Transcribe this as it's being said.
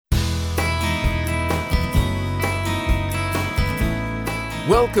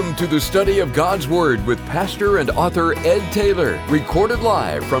Welcome to the study of God's Word with pastor and author Ed Taylor, recorded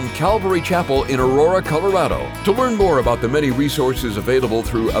live from Calvary Chapel in Aurora, Colorado. To learn more about the many resources available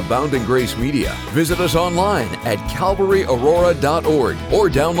through Abounding Grace Media, visit us online at calvaryaurora.org or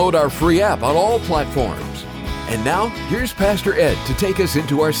download our free app on all platforms. And now, here's Pastor Ed to take us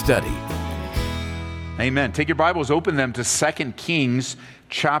into our study. Amen. Take your Bibles, open them to 2 Kings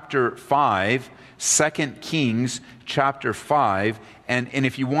chapter 5. 2 Kings chapter 5. And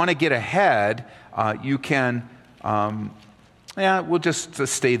if you want to get ahead, you can, we'll just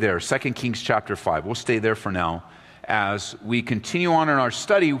stay there. 2 Kings chapter 5. We'll stay there for now as we continue on in our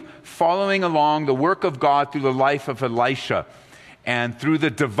study, following along the work of God through the life of Elisha and through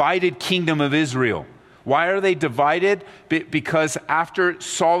the divided kingdom of Israel. Why are they divided? Because after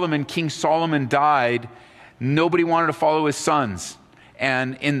King Solomon died, nobody wanted to follow his sons.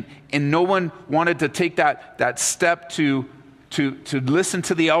 And no one wanted to take that step to listen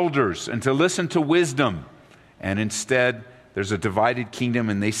to the elders and to listen to wisdom. And instead, there's a divided kingdom,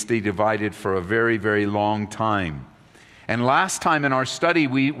 and they stay divided for a very, very long time. And last time in our study,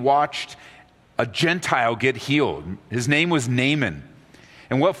 we watched a Gentile get healed. His name was Naaman.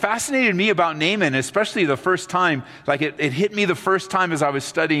 And what fascinated me about Naaman, especially the first time, like it hit me the first time as I was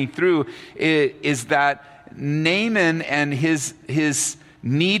studying through, is that Naaman and his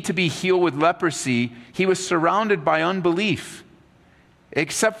need to be healed with leprosy, he was surrounded by unbelief,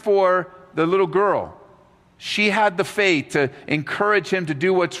 except for the little girl. She had the faith to encourage him to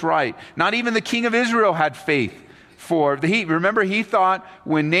do what's right. Not even the king of Israel had faith remember, he thought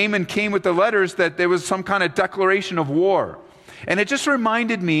when Naaman came with the letters that there was some kind of declaration of war. And it just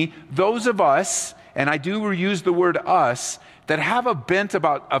reminded me, those of us, and I do use the word us, that have a bent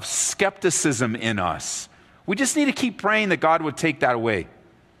of skepticism in us. We just need to keep praying that God would take that away.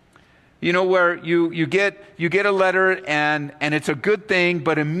 You know, where you get a letter and it's a good thing,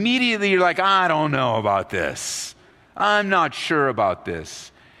 but immediately you're like, I don't know about this. I'm not sure about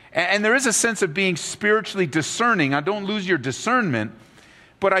this. And there is a sense of being spiritually discerning. I don't lose your discernment,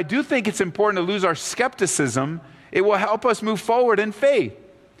 but I do think it's important to lose our skepticism. It will help us move forward in faith.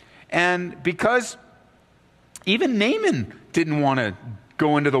 And because even Naaman didn't want to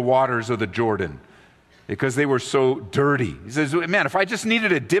go into the waters of the Jordan because they were so dirty. He says, man, if I just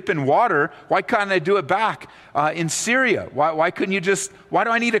needed a dip in water, why can't I do it back in Syria? Why do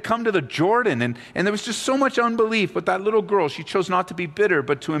I need to come to the Jordan? And there was just so much unbelief. But that little girl, she chose not to be bitter,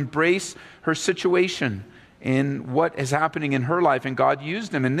 but to embrace her situation in what is happening in her life. And God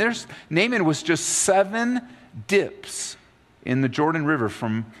used him. And Naaman was just 7 dips in the Jordan River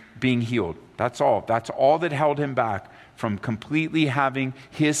from being healed. That's all. That's all that held him back from completely having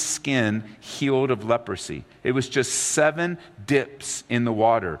his skin healed of leprosy. It was just 7 dips in the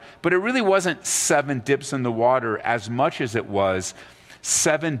water. But it really wasn't 7 dips in the water as much as it was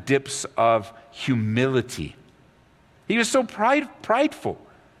 7 dips of humility. He was so prideful.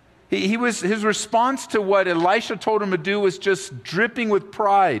 His response to what Elisha told him to do was just dripping with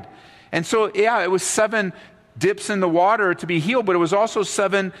pride. And so, it was 7 dips in the water to be healed, but it was also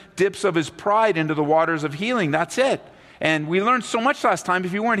 7 dips of his pride into the waters of healing. That's it. And we learned so much last time.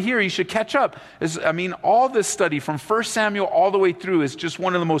 If you weren't here, you should catch up. All this study from 1 Samuel all the way through is just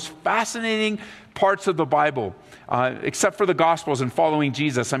one of the most fascinating parts of the Bible, except for the Gospels and following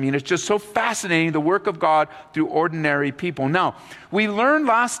Jesus. It's just so fascinating, the work of God through ordinary people. Now, we learned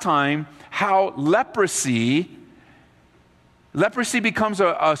last time how leprosy becomes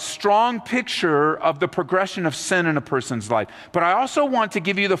a strong picture of the progression of sin in a person's life. But I also want to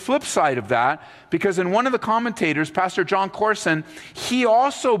give you the flip side of that, because in one of the commentators, Pastor John Corson, he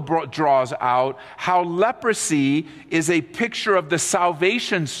also draws out how leprosy is a picture of the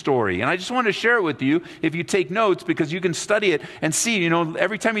salvation story. And I just want to share it with you if you take notes, because you can study it and see,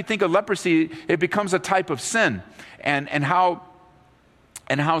 every time you think of leprosy, it becomes a type of sin. And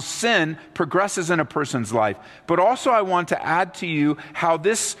how sin progresses in a person's life. But also I want to add to you how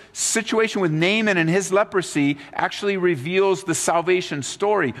this situation with Naaman and his leprosy actually reveals the salvation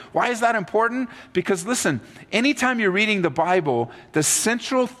story. Why is that important? Because listen, anytime you're reading the Bible, the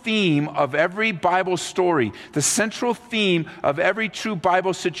central theme of every Bible story, the central theme of every true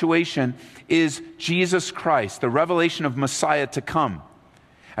Bible situation is Jesus Christ, the revelation of Messiah to come.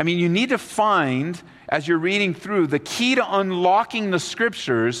 You need to find, as you're reading through, the key to unlocking the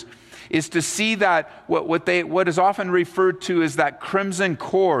scriptures is to see that what is often referred to as that crimson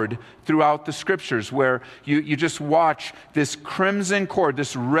cord throughout the scriptures, where you just watch this crimson cord,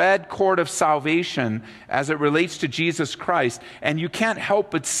 this red cord of salvation as it relates to Jesus Christ, and you can't help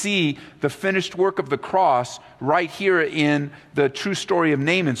but see the finished work of the cross right here in the true story of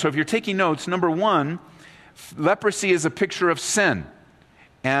Naaman. So if you're taking notes, number 1, leprosy is a picture of sin.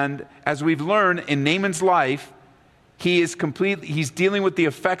 And as we've learned in Naaman's life, he's dealing with the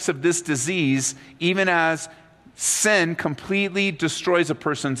effects of this disease, even as sin completely destroys a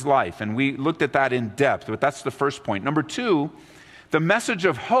person's life. And we looked at that in depth, but that's the first point. Number two, the message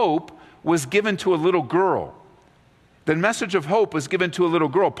of hope was given to a little girl. The message of hope was given to a little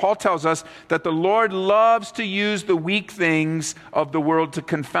girl. Paul tells us that the Lord loves to use the weak things of the world to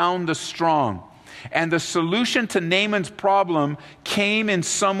confound the strong. And the solution to Naaman's problem came in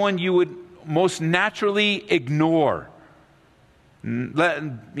someone you would most naturally ignore.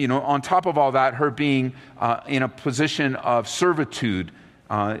 On top of all that, her being in a position of servitude,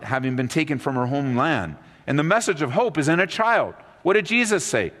 having been taken from her homeland. And the message of hope is in a child. What did Jesus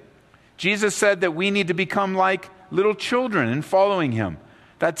say? Jesus said that we need to become like little children in following him.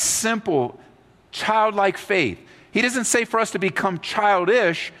 That simple, childlike faith. He doesn't say for us to become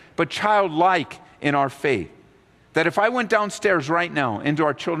childish, but childlike in our faith. That if I went downstairs right now into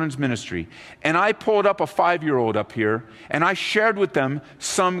our children's ministry and I pulled up a 5-year-old up here and I shared with them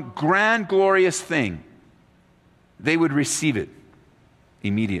some grand, glorious thing, they would receive it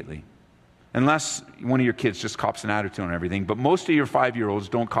immediately. Unless one of your kids just cops an attitude on everything. But most of your 5-year-olds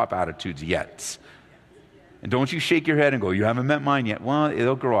don't cop attitudes yet. And don't you shake your head and go, you haven't met mine yet. Well,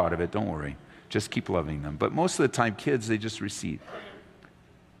 they'll grow out of it. Don't worry. Just keep loving them. But most of the time, kids, they just receive.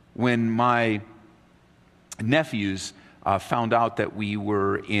 When my nephews found out that we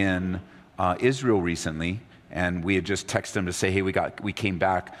were in Israel recently, and we had just texted them to say, hey, we came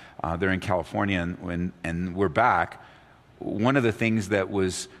back. They're in California, and we're back. One of the things that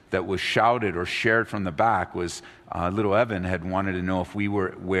was shouted or shared from the back was little Evan had wanted to know if we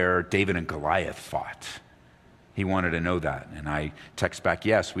were where David and Goliath fought. He wanted to know that. And I text back,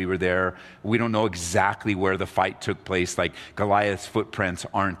 yes, we were there. We don't know exactly where the fight took place. Like Goliath's footprints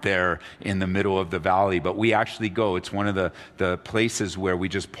aren't there in the middle of the valley, but we actually go. It's one of the places where we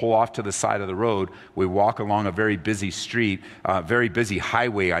just pull off to the side of the road. We walk along a very busy street, very busy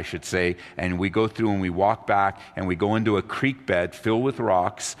highway, I should say, and we go through and we walk back and we go into a creek bed filled with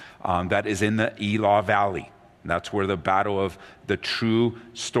rocks that is in the Elah Valley. That's where the battle of the true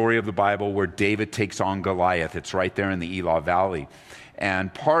story of the Bible where David takes on Goliath. It's right there in the Elah Valley.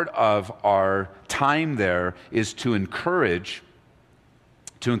 And part of our time there is to encourage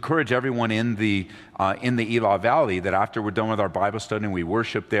everyone in the Elah Valley that after we're done with our Bible study and we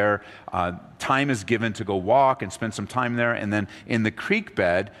worship there, time is given to go walk and spend some time there. And then in the creek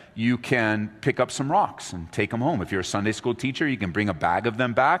bed, you can pick up some rocks and take them home. If you're a Sunday school teacher, you can bring a bag of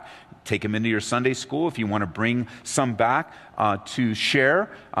them back. Take them into your Sunday school. If you want to bring some back to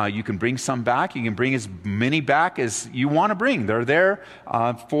share, you can bring some back. You can bring as many back as you want to bring. They're there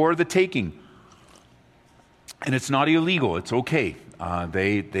for the taking. And it's not illegal. It's okay.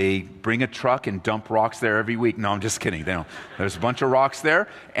 They bring a truck and dump rocks there every week. No, I'm just kidding. They don't. There's a bunch of rocks there,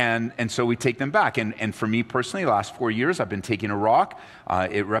 and so we take them back. And for me personally, the last 4 years, I've been taking a rock.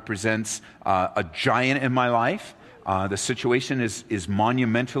 It represents a giant in my life. The situation is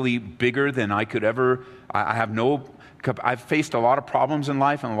monumentally bigger than I could ever. I've faced a lot of problems in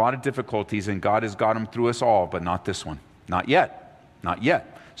life and a lot of difficulties, and God has got them through us all, but not this one. Not yet. Not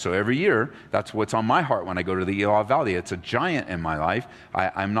yet. So every year, that's what's on my heart when I go to the Elah Valley. It's a giant in my life.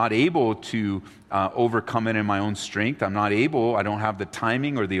 I'm not able to overcome it in my own strength. I don't have the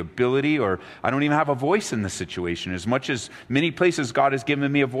timing or the ability, or I don't even have a voice in this situation. As much as many places God has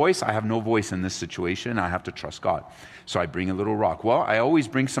given me a voice, I have no voice in this situation. I have to trust God. So I bring a little rock. Well, I always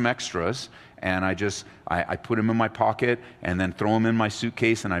bring some extras, and I put them in my pocket and then throw them in my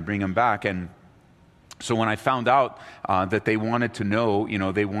suitcase, and I bring them back. And so when I found out that they wanted to know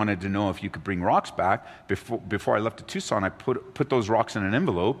if you could bring rocks back, before I left to Tucson, I put those rocks in an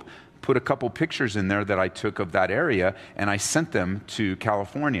envelope, put a couple pictures in there that I took of that area, and I sent them to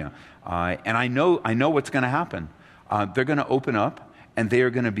California. And I know what's going to happen. They're going to open up, and they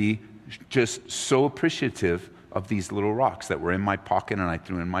are going to be just so appreciative of these little rocks that were in my pocket and I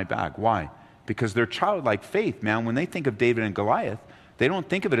threw in my bag. Why? Because they're childlike faith, man. When they think of David and Goliath, they don't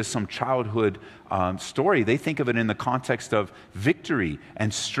think of it as some childhood story. They think of it in the context of victory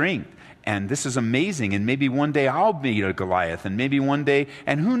and strength. And this is amazing. And maybe one day I'll meet a Goliath. And maybe one day,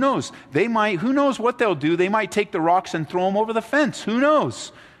 and who knows? Who knows what they'll do? They might take the rocks and throw them over the fence. Who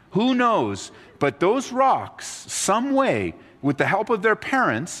knows? Who knows? But those rocks, some way, with the help of their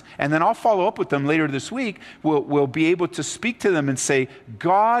parents, and then I'll follow up with them later this week, we'll be able to speak to them and say,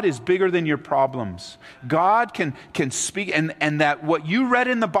 God is bigger than your problems. God can speak, and that what you read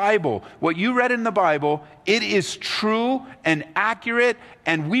in the Bible, it is true and accurate,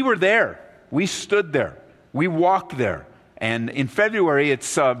 and we were there. We stood there. We walked there. And in February,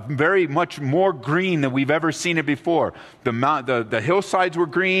 it's very much more green than we've ever seen it before. The hillsides were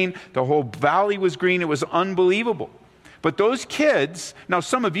green. The whole valley was green. It was unbelievable. But those kids, now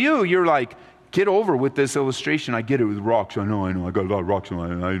some of you, you're like, get over with this illustration. I get it with rocks. I know. I got a lot of rocks. I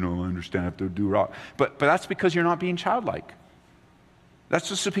understand. I have to do rock. But that's because you're not being childlike. That's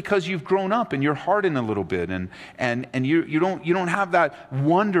just because you've grown up and you're hardened a little bit, and you don't have that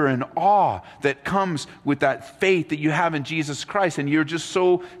wonder and awe that comes with that faith that you have in Jesus Christ. And you're just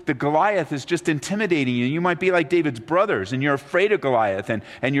the Goliath is just intimidating you. You might be like David's brothers, and you're afraid of Goliath,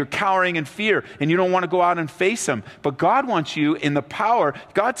 and you're cowering in fear, and you don't want to go out and face him. But God wants you in the power.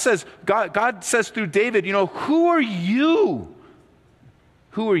 God says through David, who are you?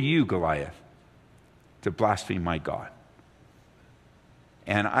 Who are you, Goliath, to blaspheme my God?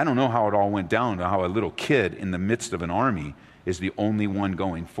 And I don't know how it all went down to how a little kid in the midst of an army is the only one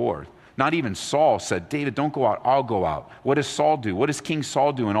going forth. Not even Saul said, David, don't go out, I'll go out. What does Saul do? What does King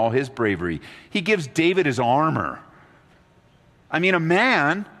Saul do in all his bravery? He gives David his armor. I mean, a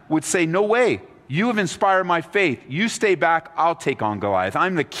man would say, no way, you have inspired my faith. You stay back, I'll take on Goliath.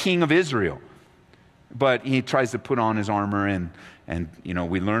 I'm the king of Israel. But he tries to put on his armor, and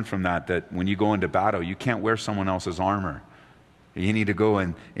we learn from that when you go into battle, you can't wear someone else's armor. You need to go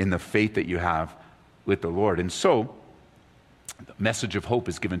in the faith that you have with the Lord. And so, the message of hope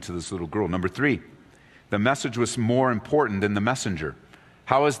is given to this little girl. Number 3, the message was more important than the messenger.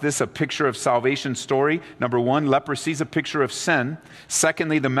 How is this a picture of salvation story? Number 1, leprosy is a picture of sin.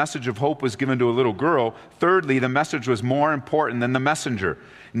 Secondly, the message of hope was given to a little girl. Thirdly, the message was more important than the messenger.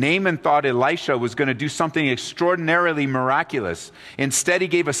 Naaman thought Elisha was going to do something extraordinarily miraculous. Instead, he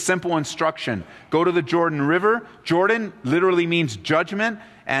gave a simple instruction. Go to the Jordan River. Jordan literally means judgment.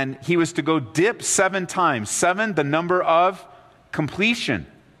 And he was to go dip 7 times. 7, the number of completion.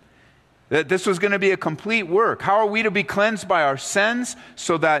 That this was going to be a complete work. How are we to be cleansed by our sins?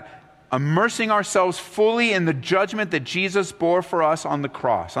 So that immersing ourselves fully in the judgment that Jesus bore for us on the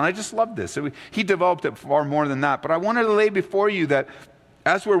cross. And I just love this. He developed it far more than that. But I wanted to lay before you that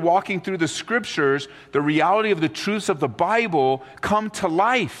as we're walking through the scriptures, the reality of the truths of the Bible come to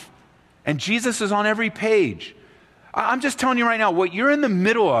life. And Jesus is on every page. I'm just telling you right now, what you're in the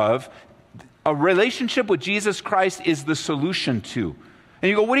middle of, a relationship with Jesus Christ is the solution to. And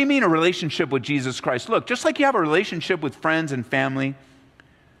you go, what do you mean a relationship with Jesus Christ? Look, just like you have a relationship with friends and family,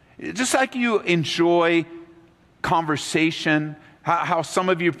 just like you enjoy conversation, how some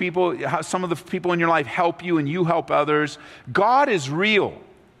of the people in your life help you and you help others, God is real.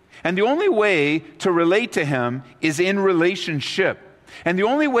 And the only way to relate to Him is in relationship. And the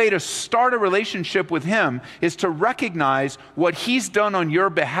only way to start a relationship with Him is to recognize what He's done on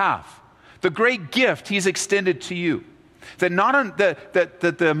your behalf, the great gift He's extended to you. That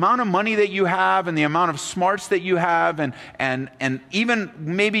the amount of money that you have and the amount of smarts that you have and even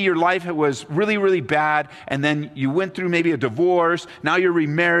maybe your life was really, really bad and then you went through maybe a divorce, now you're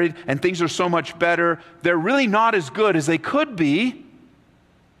remarried and things are so much better. They're really not as good as they could be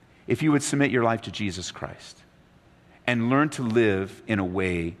if you would submit your life to Jesus Christ and learn to live in a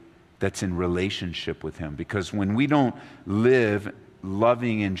way that's in relationship with Him. Because when we don't live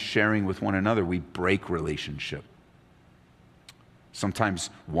loving and sharing with one another, we break relationship. Sometimes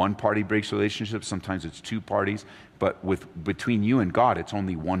one party breaks relationships, sometimes it's 2 parties, but between you and God, it's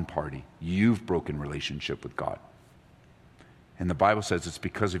only one party. You've broken relationship with God. And the Bible says it's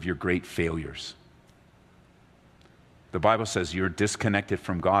because of your great failures. The Bible says you're disconnected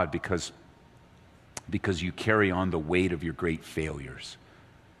from God because you carry on the weight of your great failures.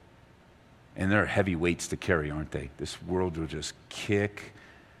 And there are heavy weights to carry, aren't they? This world will just kick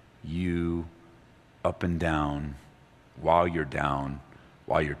you up and down while you're down,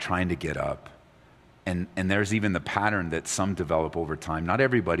 while you're trying to get up. And there's even the pattern that some develop over time, not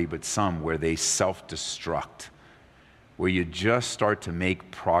everybody, but some, where they self-destruct, where you just start to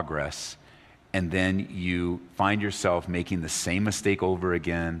make progress and then you find yourself making the same mistake over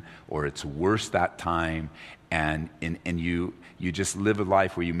again, or it's worse that time, and you just live a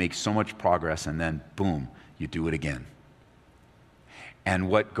life where you make so much progress and then boom, you do it again. And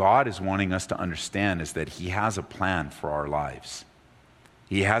what God is wanting us to understand is that He has a plan for our lives.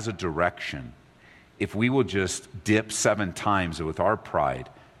 He has a direction. If we will just dip 7 times with our pride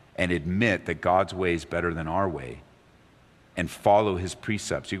and admit that God's way is better than our way and follow His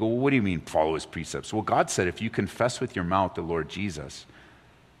precepts. You go, well, what do you mean follow His precepts? Well, God said if you confess with your mouth the Lord Jesus,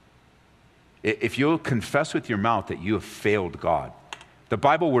 if you'll confess with your mouth that you have failed God, the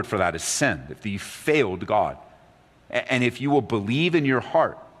Bible word for that is sin, if you failed God. And if you will believe in your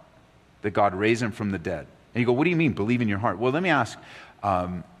heart that God raised Him from the dead. And you go, what do you mean, believe in your heart? Well, let me ask,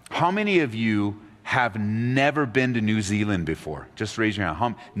 how many of you have never been to New Zealand before? Just raise your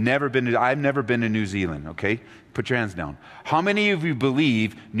hand. I've never been to New Zealand, okay? Put your hands down. How many of you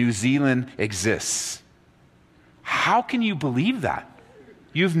believe New Zealand exists? How can you believe that?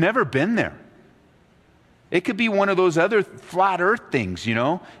 You've never been there. It could be one of those other flat earth things, you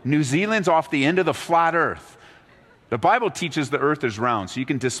know? New Zealand's off the end of the flat earth. The Bible teaches the earth is round, so you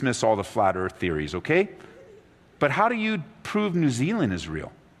can dismiss all the flat earth theories, okay? But how do you prove New Zealand is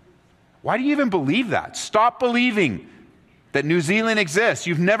real? Why do you even believe that? Stop believing that New Zealand exists.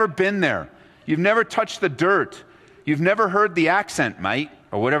 You've never been there. You've never touched the dirt. You've never heard the accent, mate,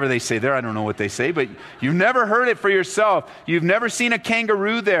 or whatever they say there. I don't know what they say, but you've never heard it for yourself. You've never seen a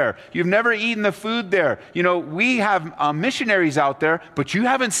kangaroo there. You've never eaten the food there. You know, we have missionaries out there, but you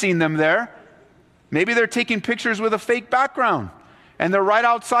haven't seen them there. Maybe they're taking pictures with a fake background, and they're right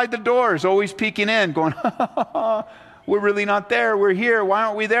outside the doors, always peeking in, going, we're really not there. We're here. Why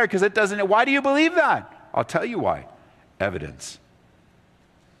aren't we there? Because it doesn't. Why do you believe that? I'll tell you why. Evidence.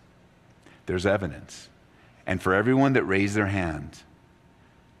 There's evidence. And for everyone that raised their hand,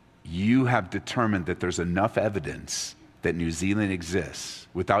 you have determined that there's enough evidence that New Zealand exists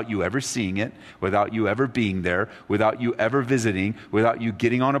without you ever seeing it, without you ever being there, without you ever visiting, without you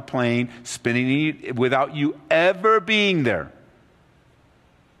getting on a plane, without you ever being there.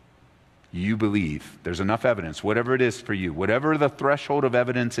 You believe there's enough evidence, whatever it is for you, whatever the threshold of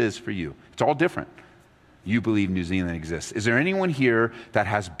evidence is for you. It's all different. You believe New Zealand exists. Is there anyone here that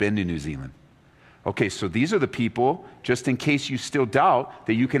has been to New Zealand? Okay, so these are the people, just in case you still doubt,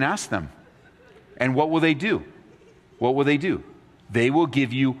 that you can ask them. And what will they do? What will they do? They will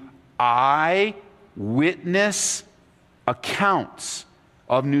give you eyewitness accounts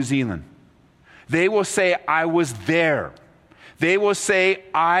of New Zealand. They will say, I was there. They will say,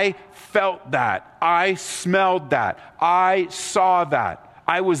 I felt that. I smelled that. I saw that.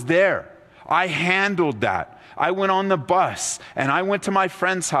 I was there. I handled that. I went on the bus, and I went to my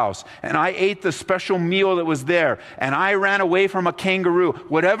friend's house, and I ate the special meal that was there, and I ran away from a kangaroo.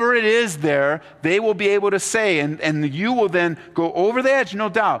 Whatever it is there, they will be able to say, and you will then go over the edge, no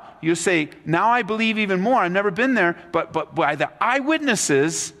doubt. You'll say, now I believe even more. I've never been there, but by the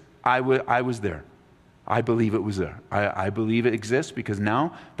eyewitnesses, I was there. I believe it was there. I believe it exists because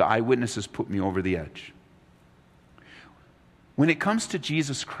now the eyewitnesses put me over the edge. When it comes to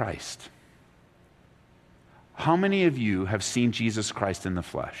Jesus Christ, how many of you have seen Jesus Christ in the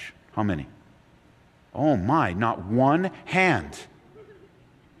flesh? How many? Oh my, not one hand.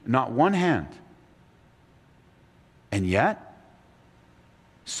 Not one hand. And yet,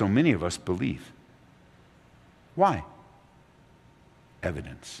 so many of us believe. Why?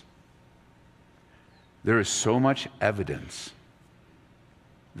 Evidence. There is so much evidence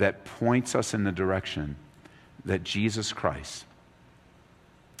that points us in the direction that Jesus Christ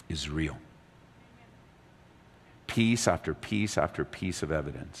is real. Piece after piece after piece of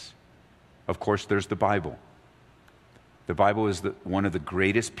evidence. Of course, there's the Bible. The Bible is one of the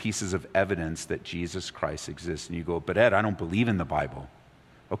greatest pieces of evidence that Jesus Christ exists. And you go, but Ed, I don't believe in the Bible.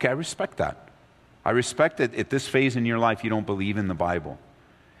 Okay, I respect that. I respect that at this phase in your life you don't believe in the Bible.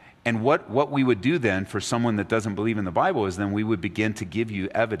 And what we would do then for someone that doesn't believe in the Bible is then we would begin to give you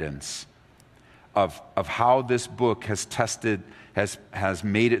evidence of how this book has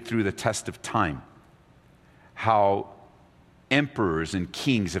made it through the test of time. How emperors and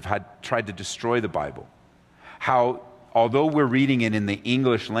kings have tried to destroy the Bible. How, although we're reading it in the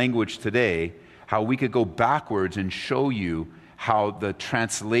English language today, how we could go backwards and show you how the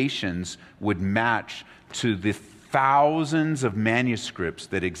translations would match to the thousands of manuscripts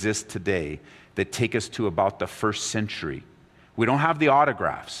that exist today that take us to about the 1st century. We don't have the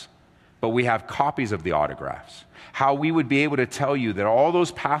autographs, but we have copies of the autographs. How we would be able to tell you that all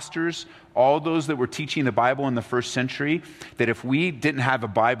those pastors, all those that were teaching the Bible in the 1st century, that if we didn't have a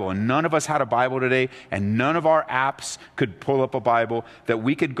Bible, and none of us had a Bible today, and none of our apps could pull up a Bible, that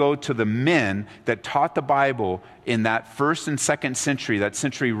we could go to the men that taught the Bible in that 1st and 2nd century, that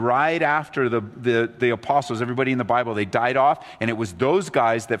century right after the apostles, everybody in the Bible, they died off, and it was those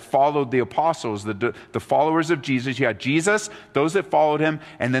guys that followed the apostles, the followers of Jesus. You had Jesus, those that followed him,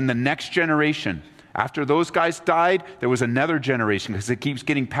 and then the next generation. After those guys died, there was another generation because it keeps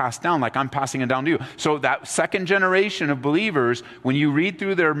getting passed down like I'm passing it down to you. So that second generation of believers, when you read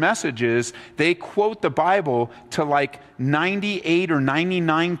through their messages, they quote the Bible to like 98 or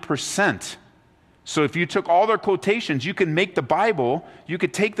 99%. So if you took all their quotations, you can make the Bible, you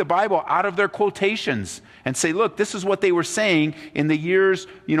could take the Bible out of their quotations and say, look, this is what they were saying in the years,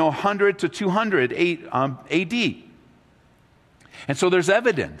 100 to 200 AD. And so there's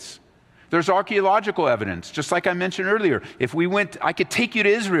evidence. There's archaeological evidence. Just like I mentioned earlier, if we went, I could take you to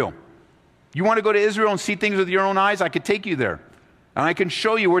Israel. You want to go to Israel and see things with your own eyes? I could take you there. And I can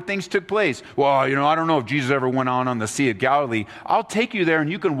show you where things took place. Well, I don't know if Jesus ever went on the Sea of Galilee. I'll take you there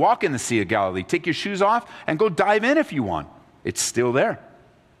and you can walk in the Sea of Galilee. Take your shoes off and go dive in if you want. It's still there.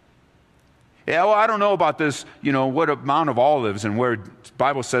 Yeah, well, I don't know about this, what Mount of Olives, and where the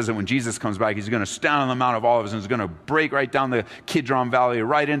Bible says that when Jesus comes back, he's going to stand on the Mount of Olives and he's going to break right down the Kidron Valley,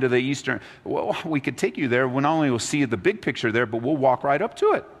 right into the eastern. Well, we could take you there. We not only will see the big picture there, but we'll walk right up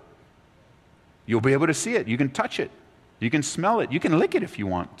to it. You'll be able to see it. You can touch it. You can smell it. You can lick it if you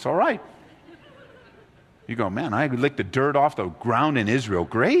want. It's all right. You go, man, I licked the dirt off the ground in Israel.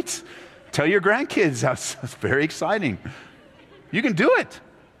 Great. Tell your grandkids. That's very exciting. You can do it.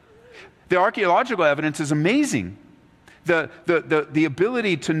 The archaeological evidence is amazing. The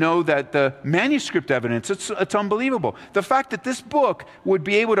ability to know that the manuscript evidence, it's unbelievable. The fact that this book would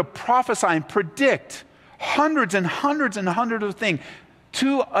be able to prophesy and predict hundreds and hundreds and hundreds of things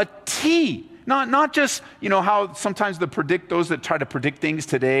to a T. Not just, how sometimes those that try to predict things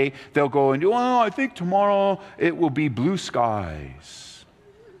today, they'll go and do, I think tomorrow it will be blue skies.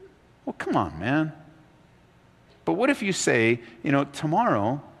 Well, come on, man. But what if you say,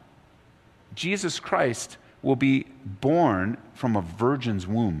 tomorrow Jesus Christ will be born from a virgin's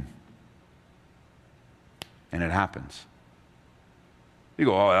womb? And it happens. You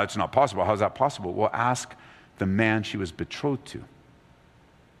go, that's not possible. How's that possible? Well, ask the man she was betrothed to.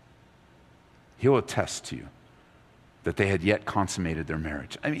 He'll attest to you that they had yet consummated their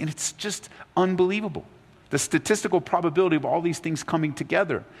marriage. I mean, it's just unbelievable. The statistical probability of all these things coming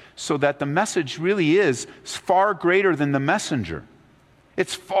together so that the message really is far greater than the messenger.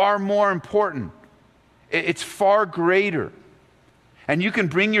 It's far more important. It's far greater. And you can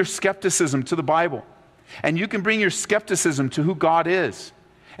bring your skepticism to the Bible. And you can bring your skepticism to who God is.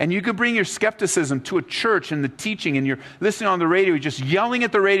 And you could bring your skepticism to a church and the teaching, and you're listening on the radio, you're just yelling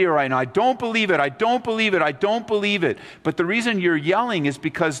at the radio right now, I don't believe it, I don't believe it, I don't believe it. But the reason you're yelling is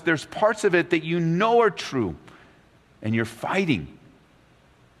because there's parts of it that you know are true, and you're fighting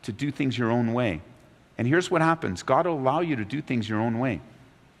to do things your own way. And here's what happens. God will allow you to do things your own way.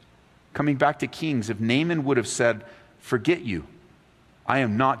 Coming back to Kings, if Naaman would have said, forget you, I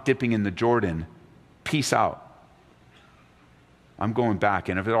am not dipping in the Jordan, peace out. I'm going back,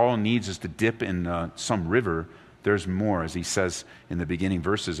 and if it all needs is to dip in some river, there's more, as he says in the beginning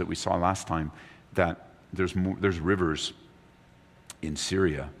verses that we saw last time, that there's rivers in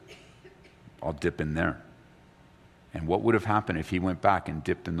Syria. I'll dip in there. And what would have happened if he went back and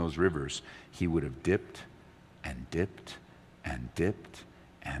dipped in those rivers? He would have dipped and dipped and dipped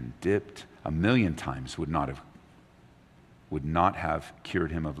and dipped 1,000,000 times, would not have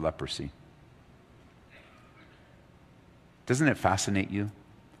cured him of leprosy. Doesn't it fascinate you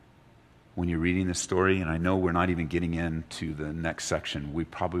when you're reading this story? And I know we're not even getting into the next section. We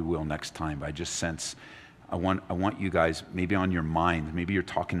probably will next time. But I just sense I want you guys, maybe on your mind, maybe you're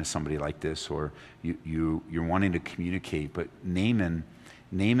talking to somebody like this, or you're wanting to communicate. But Naaman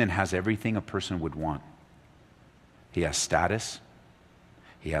has everything a person would want. He has status.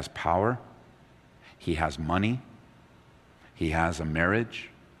 He has power. He has money. He has a marriage.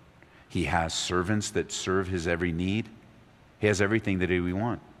 He has servants that serve his every need. He has everything that we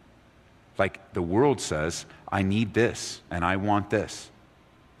want. Like the world says, I need this and I want this.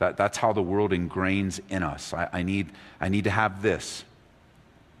 That's how the world ingrains in us. I need to have this.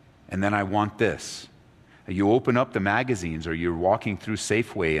 And then I want this. You open up the magazines, or you're walking through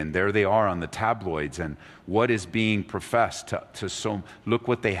Safeway, and there they are on the tabloids, and what is being professed to look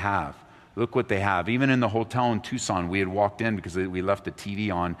what they have. Look what they have. Even in the hotel in Tucson, we had walked in because we left the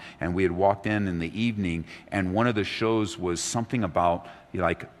TV on, and we had walked in the evening, and one of the shows was something about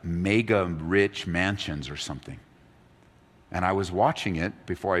like mega rich mansions or something. And I was watching it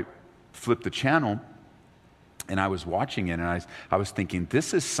before I flipped the channel, and I was watching it, and I was thinking,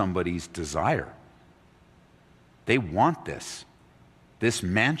 this is somebody's desire. They want this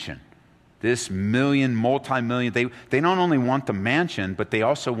mansion. This multi-million, they not only want the mansion, but they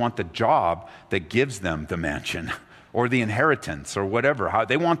also want the job that gives them the mansion or the inheritance or whatever.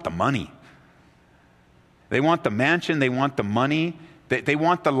 They want the money. They want the mansion, they want the money, they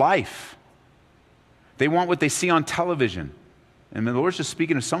want the life. They want what they see on television. And the Lord's just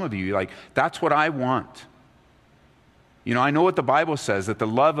speaking to some of you, you're like, that's what I want. I know what the Bible says, that the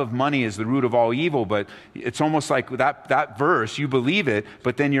love of money is the root of all evil, but it's almost like that verse, you believe it,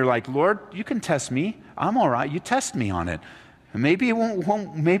 but then you're like, Lord, you can test me. I'm all right. You test me on it. And maybe it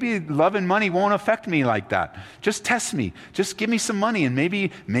won't, maybe love and money won't affect me like that. Just test me. Just give me some money, and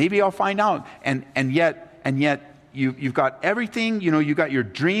maybe I'll find out. And yet you've got everything, you got your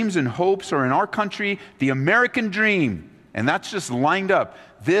dreams and hopes, or in our country, the American dream. And that's just lined up.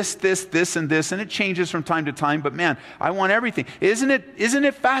 This, and this. And it changes from time to time. But man, I want everything. Isn't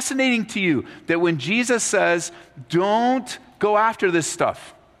it fascinating to you that when Jesus says, don't go after this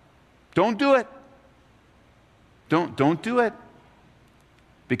stuff. Don't do it. Don't do it.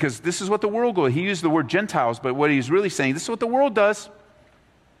 Because this is what the world goes. He used the word Gentiles, but what he's really saying, this is what the world does.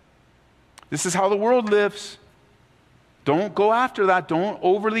 This is how the world lives. Don't go after that. Don't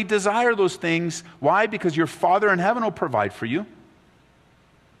overly desire those things. Why? Because your Father in heaven will provide for you.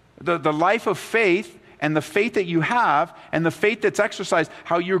 The life of faith and the faith that you have and the faith that's exercised,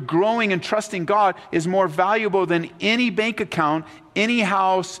 how you're growing and trusting God is more valuable than any bank account, any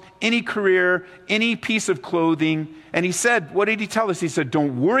house, any career, any piece of clothing. And he said, what did he tell us? He said,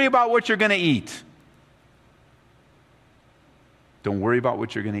 don't worry about what you're going to eat. Don't worry about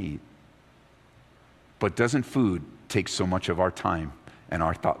what you're going to eat. But doesn't food take so much of our time and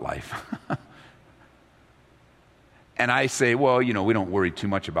our thought life? And I say, well, we don't worry too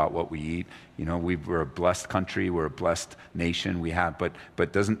much about what we eat. We're a blessed country. We're a blessed nation.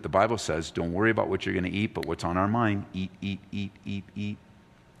 But doesn't the Bible says, don't worry about what you're going to eat, but what's on our mind? Eat.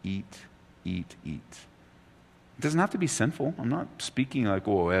 It doesn't have to be sinful. I'm not speaking like,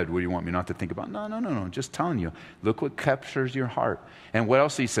 oh, Ed, what do you want me not to think about? No. Just telling you. Look what captures your heart. And what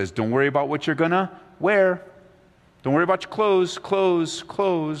else he says? Don't worry about what you're going to wear. Don't worry about your clothes.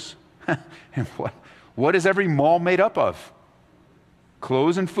 And what is every mall made up of?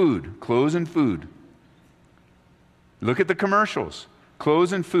 Clothes and food. Look at the commercials.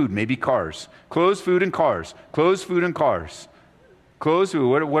 Clothes and food, maybe cars. Clothes, food, and cars. Clothes, food, and cars. Clothes,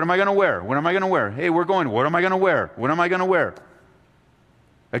 food. What am I going to wear? What am I going to wear? Hey, we're going. What am I going to wear? What am I going to wear?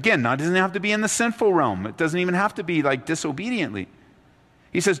 Again, it doesn't have to be in the sinful realm. It doesn't even have to be like disobediently.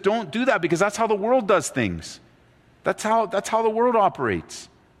 He says, don't do that because that's how the world does things. That's how the world operates.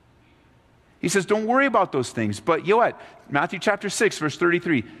 He says, don't worry about those things. But you know what? Matthew chapter 6, verse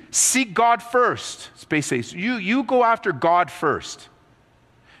 33. Seek God first. Space says, you go after God first.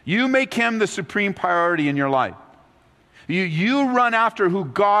 You make him the supreme priority in your life. You run after who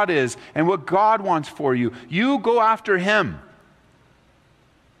God is and what God wants for you. You go after him.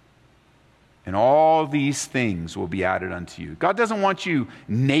 And all these things will be added unto you. God doesn't want you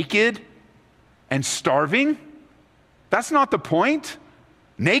naked and starving. That's not the point.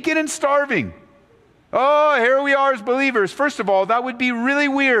 Naked and starving. Oh, here we are as believers. First of all, that would be really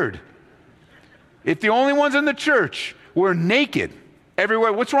weird. If the only ones in the church were naked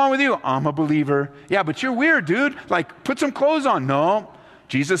everywhere. What's wrong with you? I'm a believer. Yeah, but you're weird, dude. Like, put some clothes on. No.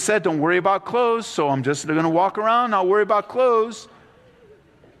 Jesus said, don't worry about clothes, so I'm just going to walk around, not worry about clothes.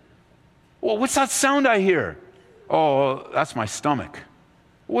 Well, what's that sound I hear? Oh, that's my stomach.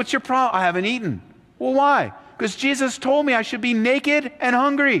 What's your problem? I haven't eaten. Well, why? Because Jesus told me I should be naked and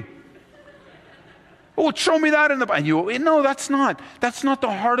hungry. Oh, show me that in the Bible. No, that's not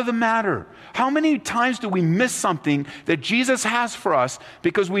the heart of the matter. How many times do we miss something that Jesus has for us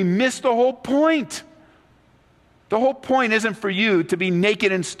because we miss the whole point? The whole point isn't for you to be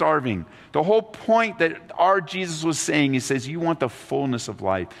naked and starving. The whole point that our Jesus was saying, he says, you want the fullness of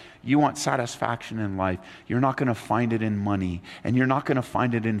life. You want satisfaction in life. You're not going to find it in money, and you're not going to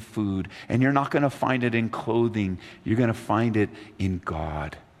find it in food, and you're not going to find it in clothing. You're going to find it in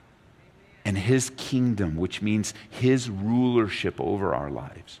God and his kingdom, which means his rulership over our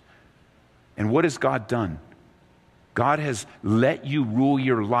lives. And what has God done? God has let you rule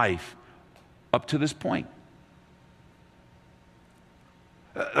your life up to this point.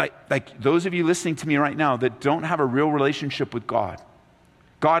 Like those of you listening to me right now that don't have a real relationship with God,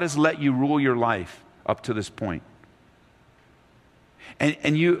 God has let you rule your life up to this point. And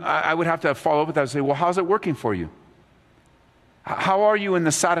I would have to follow up with that and say, well, how's it working for you? How are you in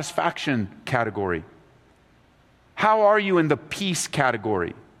the satisfaction category? How are you in the peace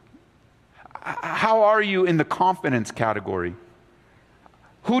category? How are you in the confidence category?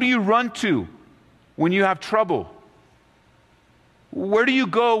 Who do you run to when you have trouble? Where do you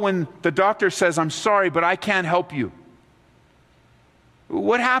go when the doctor says, I'm sorry, but I can't help you?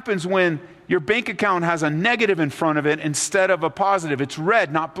 What happens when your bank account has a negative in front of it instead of a positive? It's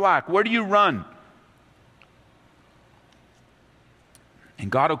red, not black. Where do you run? And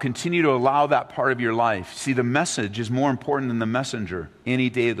God will continue to allow that part of your life. See, the message is more important than the messenger any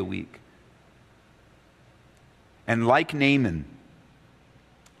day of the week. And like Naaman,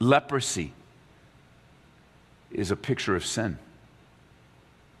 leprosy is a picture of sin.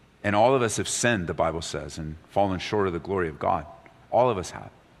 And all of us have sinned, the Bible says, and fallen short of the glory of God. All of us have.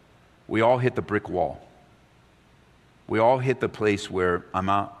 We all hit the brick wall. We all hit the place where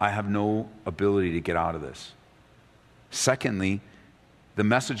I have no ability to get out of this. Secondly, the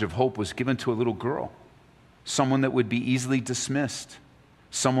message of hope was given to a little girl. someone that would be easily dismissed,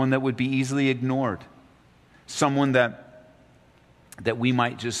 someone that would be easily ignored, someone that we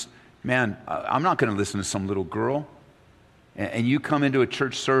might just, man, I'm not going to listen to some little girl. And you come into a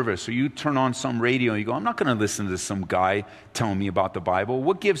church service or you turn on some radio and you go, I'm not going to listen to some guy telling me about the Bible.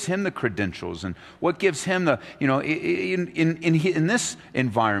 What gives him the credentials and what gives him the, in this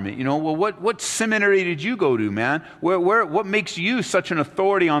environment, well, what seminary did you go to, man? What makes you such an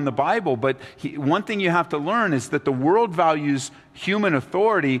authority on the Bible? But one thing you have to learn is that the world values human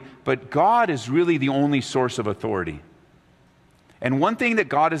authority, but God is really the only source of authority. And one thing that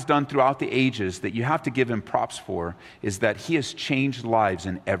God has done throughout the ages that you have to give him props for is that he has changed lives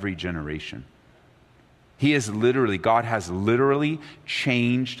in every generation. God has literally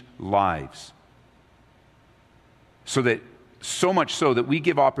changed lives. So much so that we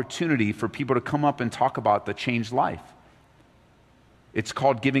give opportunity for people to come up and talk about the changed life. It's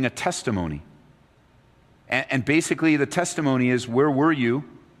called giving a testimony. And basically the testimony is, where were you?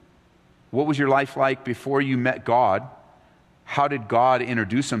 What was your life like before you met God? How did God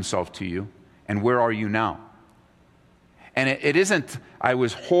introduce himself to you? And where are you now? And it isn't, I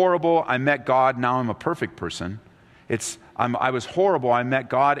was horrible, I met God, now I'm a perfect person. I was horrible, I met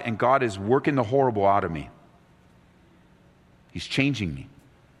God, and God is working the horrible out of me. He's changing me.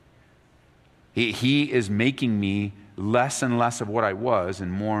 He is making me less and less of what I was and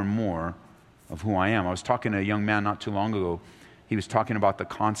more of who I am. I was talking to a young man not too long ago. He was talking about the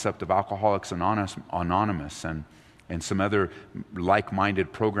concept of Alcoholics Anonymous and some other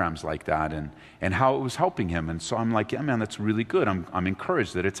like-minded programs like that, and how it was helping him. And so I'm like, yeah, man, that's really good. I'm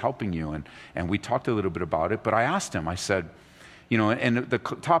encouraged that it's helping you. And we talked a little bit about it, but I asked him, I said, and the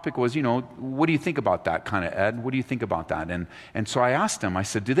topic was, what do you think about that kind of, Ed? What do you think about that? And so I asked him, I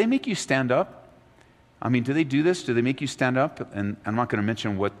said, do they make you stand up? I mean, do they do this? Do they make you stand up? And I'm not going to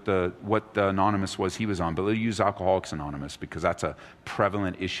mention what the Anonymous was he was on, but they'll use Alcoholics Anonymous because that's a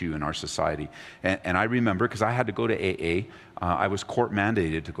prevalent issue in our society. And I remember, because I had to go to AA, I was court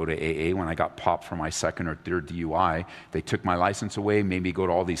mandated to go to AA when I got popped for my second or third DUI. They took my license away, made me go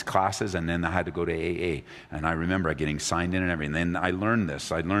to all these classes, and then I had to go to AA. And I remember getting signed in and everything. And then I learned this.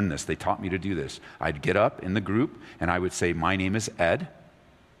 They taught me to do this. I'd get up in the group, and I would say, my name is Ed,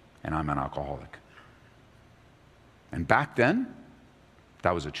 and I'm an alcoholic. And back then,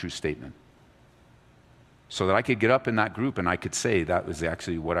 that was a true statement. So that I could get up in that group and I could say that was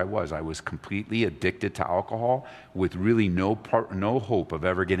actually what I was. I was completely addicted to alcohol with really no hope of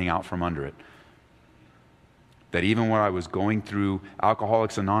ever getting out from under it. That even when I was going through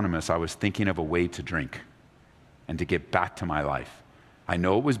Alcoholics Anonymous, I was thinking of a way to drink and to get back to my life. I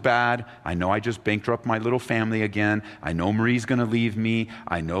know it was bad. I know I just bankrupted my little family again. I know Marie's going to leave me.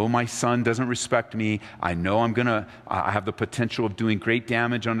 I know my son doesn't respect me. I know I have the potential of doing great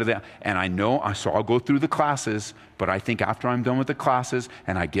damage under that. And I know, so I'll go through the classes, but I think after I'm done with the classes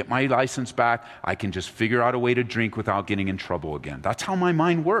and I get my license back, I can just figure out a way to drink without getting in trouble again. That's how my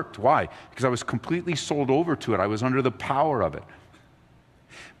mind worked. Why? Because I was completely sold over to it. I was under the power of it.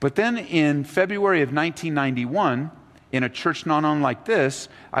 But then in February of 1991, in a church not unlike this,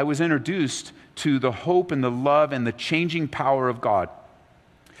 I was introduced to the hope and the love and the changing power of God.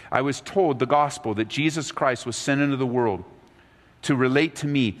 I was told the gospel that Jesus Christ was sent into the world to relate to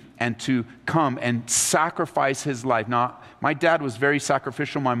me and to come and sacrifice his life. Now, my dad was very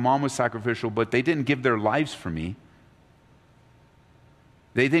sacrificial, my mom was sacrificial, but they didn't give their lives for me.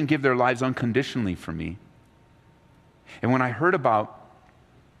 They didn't give their lives unconditionally for me. And when I heard about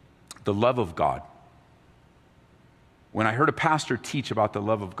the love of God, when I heard a pastor teach about the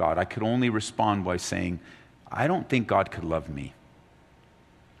love of God, I could only respond by saying, I don't think God could love me.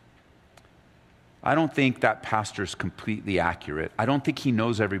 I don't think that pastor's completely accurate. I don't think he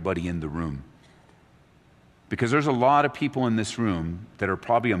knows everybody in the room. Because there's a lot of people in this room that are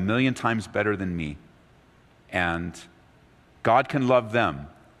probably 1,000,000 times better than me. And God can love them.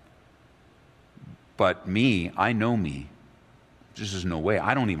 But me, I know me. There's just no way.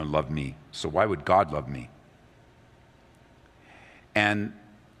 I don't even love me. So why would God love me?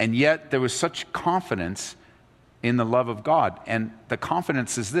 And yet there was such confidence in the love of God. And the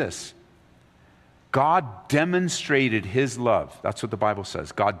confidence is this. God demonstrated his love. That's what the Bible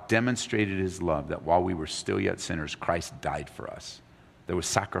says. God demonstrated his love, that while we were still yet sinners, Christ died for us. There was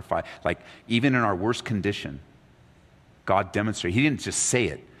sacrifice. Like, even in our worst condition, God demonstrated. He didn't just say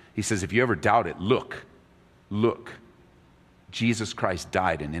it. He says, if you ever doubt it, look. Jesus Christ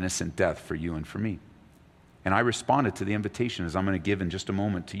died an innocent death for you and for me. And I responded to the invitation, as I'm going to give in just a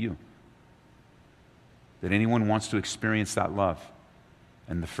moment to you. That anyone wants to experience that love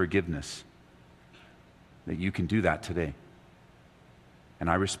and the forgiveness, that you can do that today. And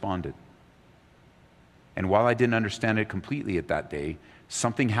I responded. And while I didn't understand it completely at that day,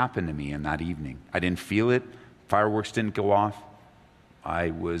 something happened to me in that evening. I didn't feel it. Fireworks didn't go off.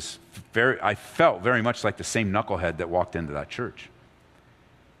 I felt very much like the same knucklehead that walked into that church.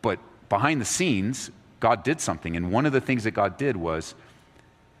 But behind the scenes, God did something. And one of the things that God did was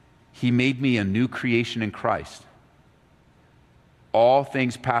he made me a new creation in Christ. All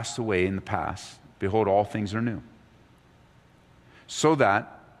things passed away in the past. Behold, all things are new. So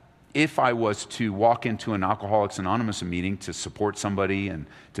that if I was to walk into an Alcoholics Anonymous meeting to support somebody and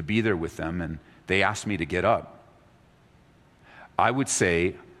to be there with them, and they asked me to get up, I would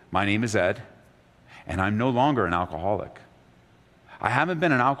say, my name is Ed, and I'm no longer an alcoholic. I haven't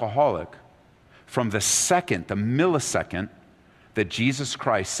been an alcoholic from the millisecond that Jesus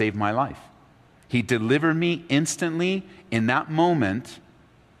Christ saved my life. He delivered me instantly in that moment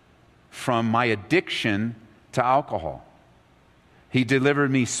from my addiction to alcohol. He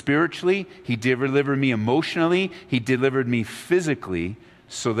delivered me spiritually, he delivered me emotionally, he delivered me physically,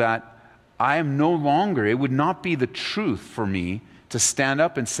 so that I am no longer, it would not be the truth for me to stand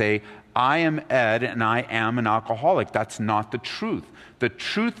up and say, I am Ed and I am an alcoholic. That's not the truth. The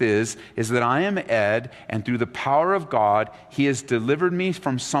truth is that I am Ed, and through the power of God, he has delivered me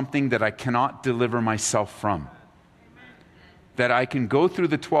from something that I cannot deliver myself from. That I can go through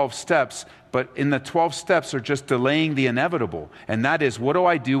the 12 steps, but in the 12 steps are just delaying the inevitable. And that is, what do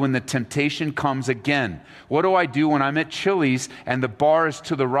I do when the temptation comes again? What do I do when I'm at Chili's and the bar is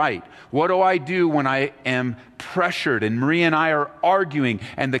to the right? What do I do when I am pressured and Maria and I are arguing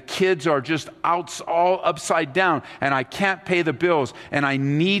and the kids are just all upside down and I can't pay the bills and I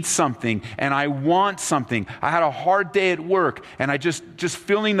need something and I want something? I had a hard day at work and I just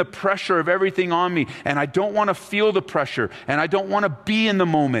feeling the pressure of everything on me, and I don't want to feel the pressure, and I don't want to be in the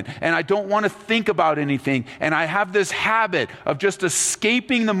moment, and I don't want to think about anything, and I have this habit of just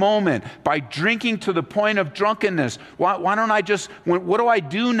escaping the moment by drinking to the point of drunkenness. Why don't I what do I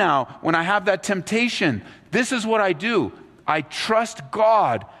do now when I have that temptation? This is what I do. I trust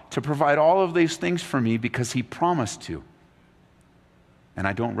God to provide all of these things for me because he promised to. And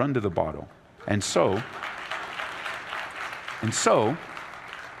I don't run to the bottle. And so,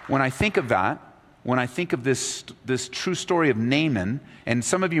 when I think of that, when I think of this true story of Naaman, and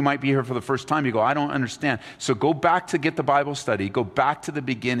some of you might be here for the first time, you go, I don't understand. So go back to get the Bible study, go back to the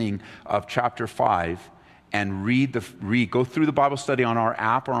beginning of chapter 5 and go through the Bible study on our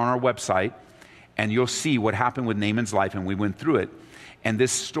app or on our website, and you'll see what happened with Naaman's life, and we went through it. And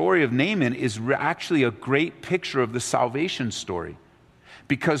this story of Naaman is actually a great picture of the salvation story.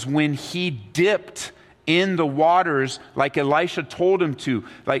 Because when he dipped in the waters like Elisha told him to,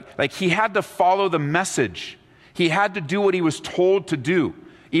 like he had to follow the message. He had to do what he was told to do,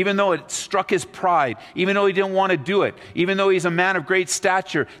 even though it struck his pride, even though he didn't want to do it, even though he's a man of great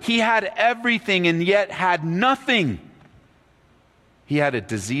stature. He had everything and yet had nothing. He had a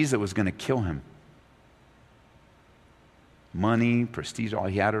disease that was going to kill him. Money, prestige,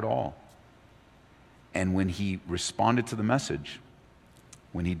 he had it all. And when he responded to the message,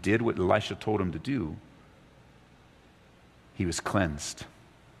 when he did what Elisha told him to do, he was cleansed.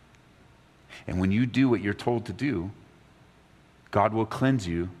 And when you do what you're told to do, God will cleanse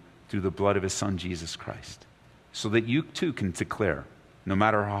you through the blood of his son, Jesus Christ, so that you too can declare, no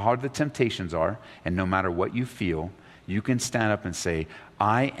matter how hard the temptations are and no matter what you feel, you can stand up and say,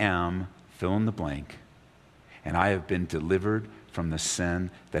 I am fill in the blank, and I have been delivered from the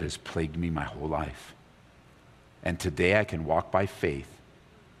sin that has plagued me my whole life. And today I can walk by faith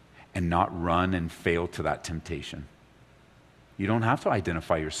and not run and fail to that temptation. You don't have to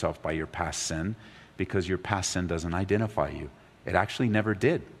identify yourself by your past sin, because your past sin doesn't identify you. It actually never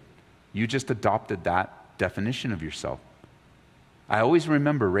did. You just adopted that definition of yourself. I always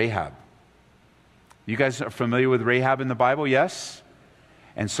remember Rahab. You guys are familiar with Rahab in the Bible, yes?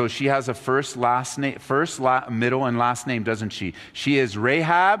 And so she has a middle, and last name, doesn't she? She is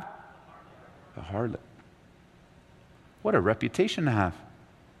Rahab, the harlot. What a reputation to have.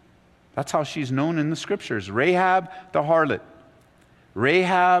 That's how she's known in the scriptures. Rahab, the harlot.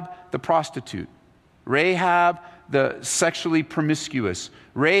 Rahab, the prostitute. Rahab, the sexually promiscuous.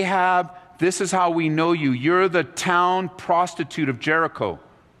 Rahab, this is how we know you. You're the town prostitute of Jericho.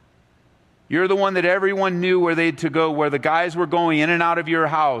 You're the one that everyone knew where they'd to go, where the guys were going in and out of your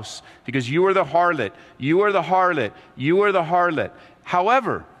house, because you were the harlot. You were the harlot. You were the harlot.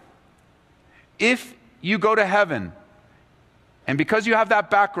 However, if you go to heaven, and because you have that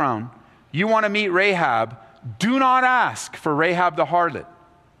background, you want to meet Rahab, do not ask for Rahab the harlot,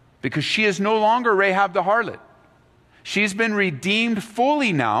 because she is no longer Rahab the harlot. She's been redeemed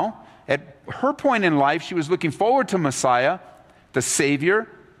fully now. At her point in life, she was looking forward to Messiah, the Savior,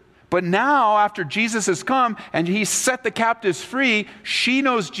 But now, after Jesus has come and he set the captives free, she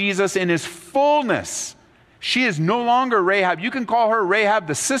knows Jesus in his fullness. She is no longer Rahab. You can call her Rahab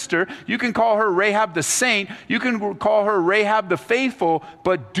the sister. You can call her Rahab the saint. You can call her Rahab the faithful,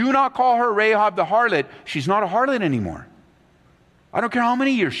 but do not call her Rahab the harlot. She's not a harlot anymore. I don't care how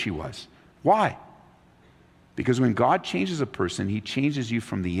many years she was. Why? Because when God changes a person, he changes you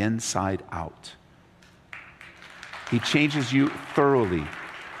from the inside out. He changes you thoroughly.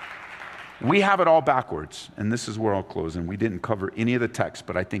 We have it all backwards, and this is where I'll close. And we didn't cover any of the text,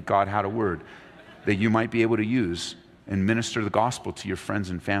 but I think God had a word that you might be able to use and minister the gospel to your friends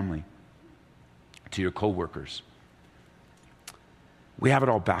and family, to your co-workers. We have it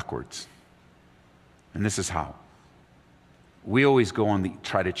all backwards. And this is how. We always go on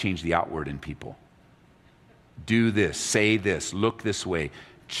try to change the outward in people. Do this, say this, look this way,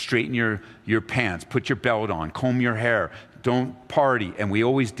 straighten your pants, put your belt on, comb your hair, don't party. And we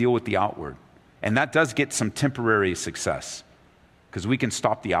always deal with the outward. And that does get some temporary success because we can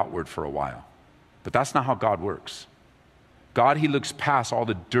stop the outward for a while. But that's not how God works. God, he looks past all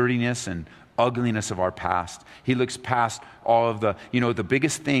the dirtiness and ugliness of our past. He looks past all of the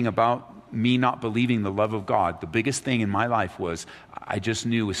biggest thing about me not believing the love of God, the biggest thing in my life was I just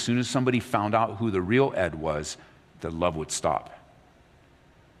knew as soon as somebody found out who the real Ed was, the love would stop.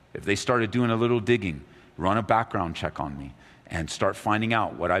 If they started doing a little digging, run a background check on me, and start finding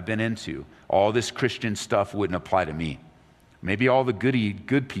out what I've been into, all this Christian stuff wouldn't apply to me. Maybe all the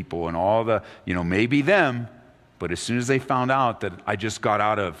good people and all the, maybe them, but as soon as they found out that I just got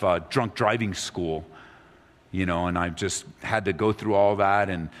out of drunk driving school, and I just had to go through all that,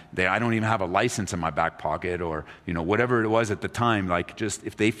 and I don't even have a license in my back pocket, or, whatever it was at the time,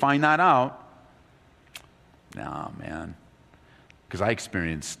 if they find that out, nah, man. Because I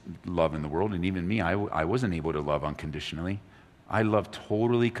experienced love in the world, and even me, I wasn't able to love unconditionally. I love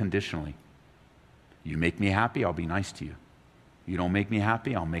totally conditionally. You make me happy, I'll be nice to you. You don't make me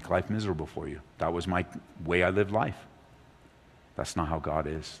happy, I'll make life miserable for you. That was my way I lived life. That's not how God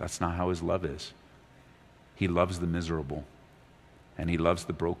is. That's not how his love is. He loves the miserable, and he loves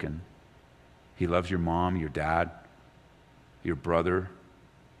the broken. He loves your mom, your dad, your brother.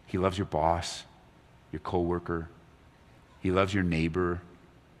 He loves your boss, your coworker. He loves your neighbor.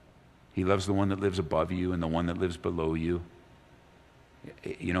 He loves the one that lives above you and the one that lives below you.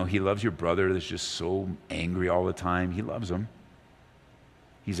 He loves your brother that's just so angry all the time. He loves him.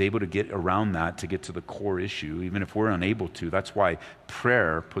 He's able to get around that to get to the core issue, even if we're unable to. That's why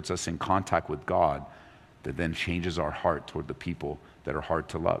prayer puts us in contact with God that then changes our heart toward the people that are hard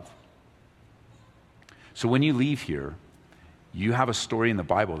to love. So when you leave here, you have a story in the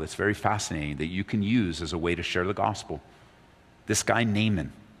Bible that's very fascinating that you can use as a way to share the gospel. This guy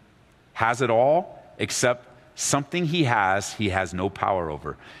Naaman has it all except something he has no power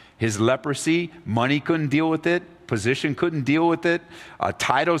over. His leprosy, money couldn't deal with it. Position couldn't deal with it.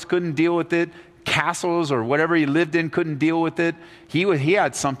 Titles couldn't deal with it. Castles or whatever he lived in couldn't deal with it. He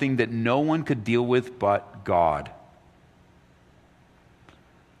had something that no one could deal with but God.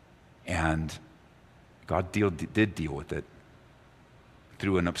 And God did deal with it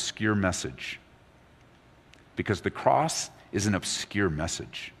through an obscure message. Because the cross is an obscure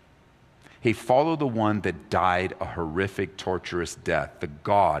message. Hey, follow the one that died a horrific, torturous death, the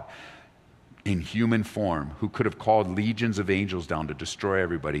God in human form who could have called legions of angels down to destroy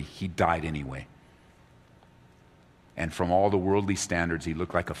everybody. He died anyway. And from all the worldly standards, he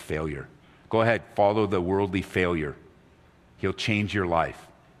looked like a failure. Go ahead, follow the worldly failure. He'll change your life.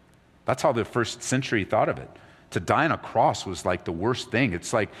 That's how the first century thought of it. To die on a cross was like the worst thing.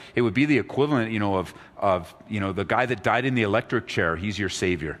 It's like, it would be the equivalent, of the guy that died in the electric chair. He's your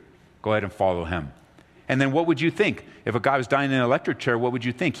savior. Go ahead and follow him. And then what would you think? If a guy was dying in an electric chair, what would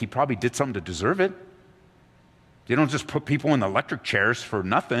you think? He probably did something to deserve it. You don't just put people in the electric chairs for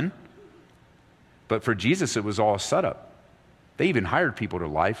nothing. But for Jesus, it was all a setup. They even hired people to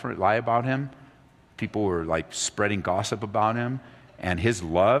lie about him. People were spreading gossip about him. And his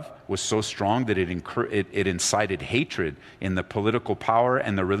love was so strong that it incited hatred in the political power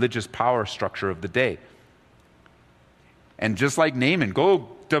and the religious power structure of the day. And just like Naaman, go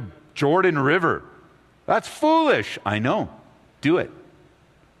to Jordan River. That's foolish. I know. Do it.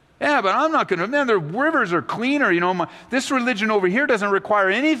 Yeah, but I'm not going to. Man, the rivers are cleaner. This religion over here doesn't require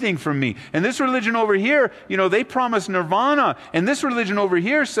anything from me. And this religion over here, they promise nirvana. And this religion over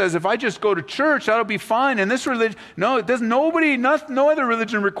here says if I just go to church, that'll be fine. And this religion, no, it doesn't. No other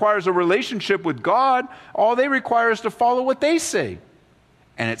religion requires a relationship with God. All they require is to follow what they say.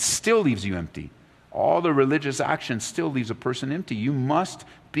 And it still leaves you empty. All the religious action still leaves a person empty. You must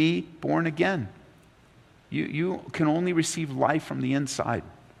be born again. You can only receive life from the inside.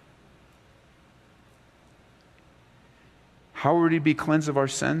 How are we to be cleansed of our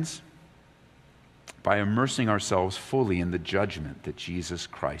sins? By immersing ourselves fully in the judgment that Jesus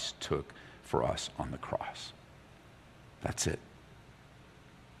Christ took for us on the cross. That's it.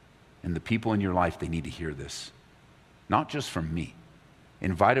 And the people in your life, they need to hear this. Not just from me.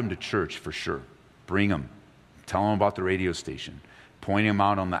 Invite them to church for sure. Bring them. Tell them about the radio station. Point them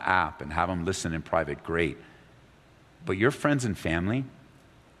out on the app and have them listen in private. Great. But your friends and family,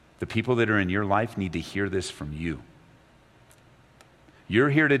 the people that are in your life, need to hear this from you. You're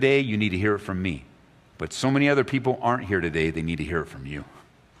here today, you need to hear it from me. But so many other people aren't here today, they need to hear it from you.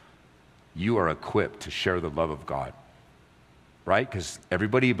 You are equipped to share the love of God. Right? Because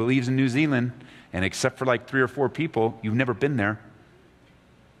everybody believes in New Zealand, and except for like 3 or 4 people, you've never been there.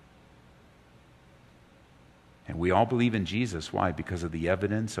 And we all believe in Jesus. Why? Because of the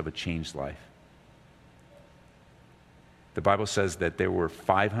evidence of a changed life. The Bible says that there were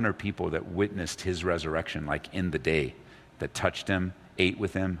 500 people that witnessed his resurrection, like in the day, that touched him, ate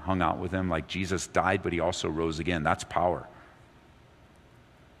with him, hung out with him. Like Jesus died, but he also rose again. That's power.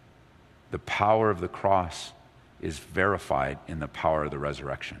 The power of the cross is verified in the power of the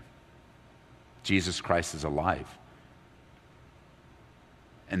resurrection. Jesus Christ is alive.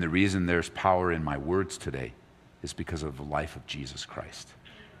 And the reason there's power in my words today is because of the life of Jesus Christ.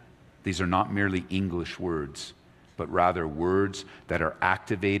 These are not merely English words, but rather words that are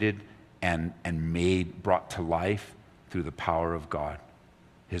activated and brought to life through the power of God,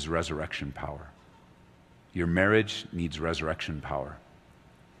 his resurrection power. Your marriage needs resurrection power.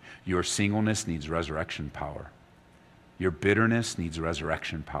 Your singleness needs resurrection power. Your bitterness needs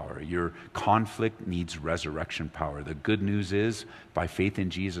resurrection power. Your conflict needs resurrection power. The good news is, by faith in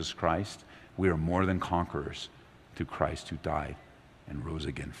Jesus Christ, we are more than conquerors through Christ who died and rose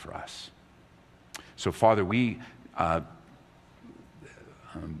again for us. So, Father, I'm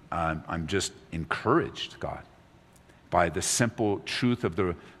just encouraged, God, by the simple truth of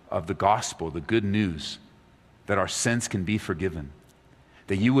the gospel, the good news that our sins can be forgiven,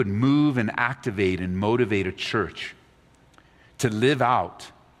 that you would move and activate and motivate a church to live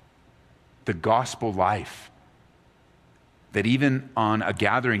out the gospel life, that even on a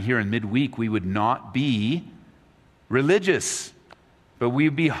gathering here in midweek, we would not be religious, but we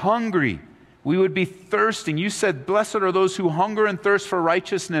would be hungry. We would be thirsting. You said, blessed are those who hunger and thirst for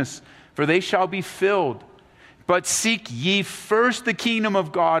righteousness, for they shall be filled. But seek ye first the kingdom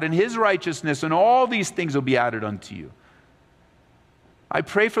of God and his righteousness, and all these things will be added unto you. I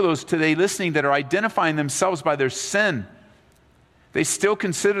pray for those today listening that are identifying themselves by their sin. They still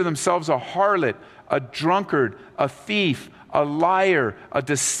consider themselves a harlot, a drunkard, a thief, a liar, a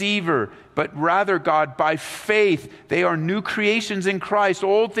deceiver, but rather, God, by faith, they are new creations in Christ.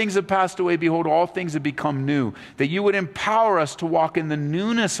 Old things have passed away. Behold, all things have become new. That you would empower us to walk in the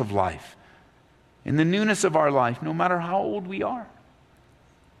newness of life, in the newness of our life, no matter how old we are.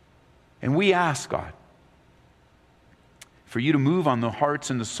 And we ask, God, for you to move on the hearts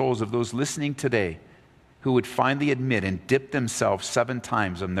and the souls of those listening today who would finally admit and dip themselves 7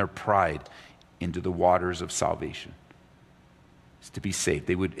 times in their pride into the waters of salvation. It's to be saved.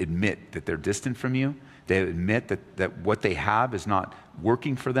 They would admit that they're distant from you. They would admit that what they have is not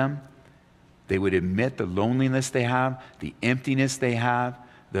working for them. They would admit the loneliness they have, the emptiness they have,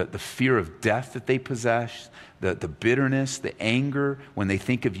 the fear of death that they possess, the bitterness, the anger. When they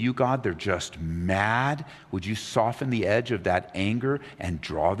think of you, God, they're just mad. Would you soften the edge of that anger and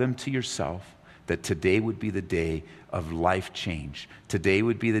draw them to yourself? That today would be the day of life change. Today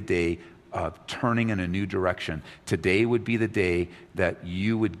would be the day of turning in a new direction. Today would be the day that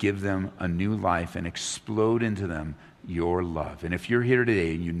you would give them a new life and explode into them your love. And if you're here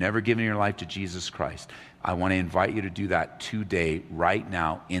today and you've never given your life to Jesus Christ, I want to invite you to do that today, right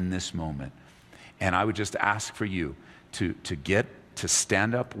now, in this moment. And I would just ask for you to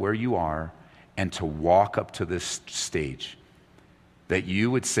stand up where you are and to walk up to this stage. That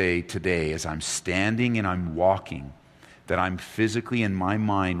you would say today, as I'm standing and I'm walking, that I'm physically in my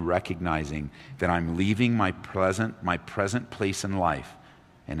mind recognizing that I'm leaving my present place in life.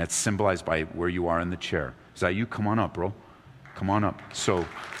 And that's symbolized by where you are in the chair. Is that you? Come on up, bro. Come on up. So,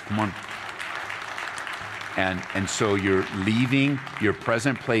 come on. And so you're leaving your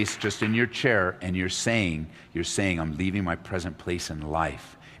present place just in your chair, and you're saying, I'm leaving my present place in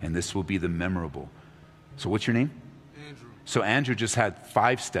life. And this will be the memorable. So what's your name? Andrew. So Andrew just had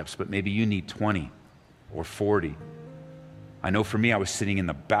 5 steps, but maybe you need 20 or 40. I know for me, I was sitting in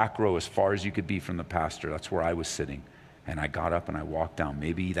the back row as far as you could be from the pastor. That's where I was sitting. And I got up and I walked down.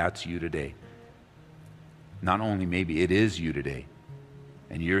 Maybe that's you today. Not only maybe, it is you today.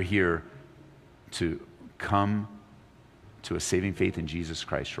 And you're here to come to a saving faith in Jesus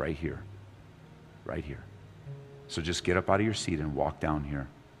Christ right here. Right here. So just get up out of your seat and walk down here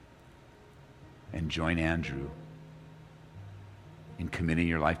and join Andrew in committing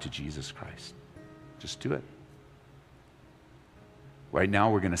your life to Jesus Christ. Just do it. Right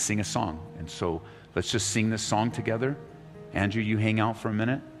now we're going to sing a song. And so let's just sing this song together. Andrew, you hang out for a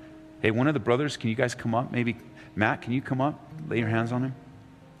minute. Hey, one of the brothers, can you guys come up? Maybe Matt, can you come up? Lay your hands on him.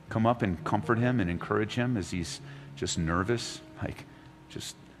 Come up and comfort him and encourage him as he's just nervous. Like,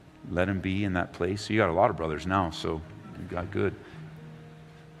 just let him be in that place. So you got a lot of brothers now, so you got good.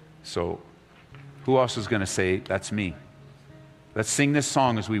 So who else is going to say, that's me? Let's sing this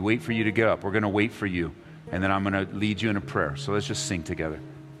song as we wait for you to get up. We're going to wait for you, and then I'm going to lead you in a prayer. So let's just sing together.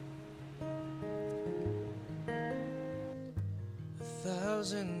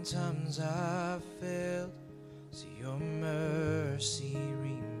 1,000 times I've failed, so your mercy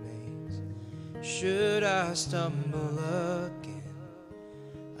remains. Should I stumble again,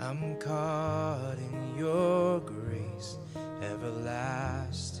 I'm caught in your grace.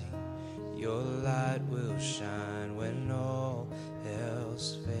 Everlasting, your light will shine when all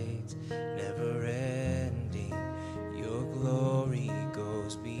else fades. Never ending, your glory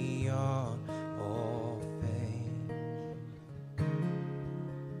goes beyond all fame.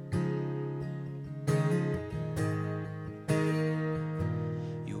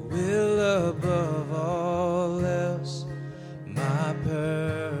 You will above all else, my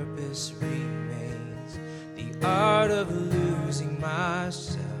purpose remains. The art of losing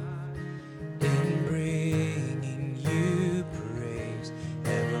myself in bringing you praise.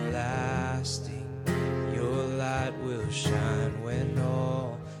 Everlasting, your light will shine when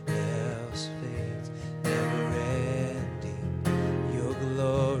all else fades. Never ending, your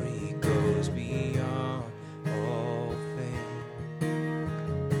glory goes beyond all fame.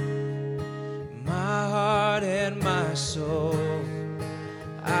 My heart and my soul,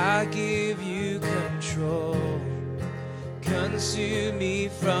 I give you control. Consume me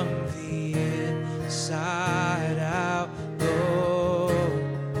from the inside out, Lord.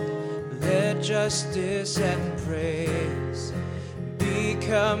 Let justice and praise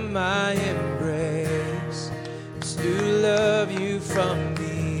become my embrace, to love you from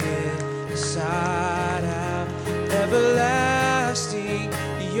the inside out. Everlasting,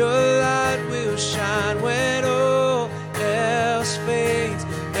 your light will shine when all else fades.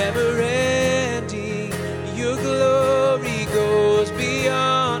 Never ending, your glory goes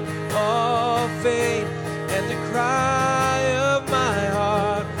beyond all fame. And the cry of my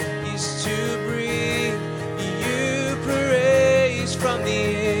heart is to bring you praise from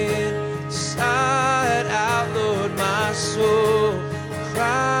the inside out, Lord. My soul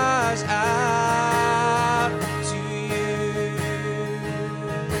cries out to you.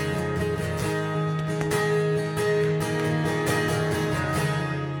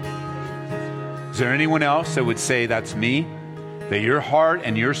 Is there anyone else that would say that's me? That your heart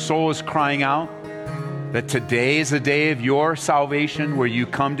and your soul is crying out? That today is a day of your salvation where you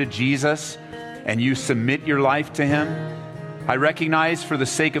come to Jesus and you submit your life to Him? I recognize, for the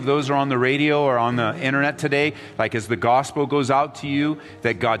sake of those who are on the radio or on the internet today, like as the gospel goes out to you,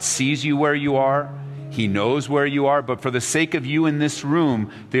 that God sees you where you are. He knows where you are. But for the sake of you in this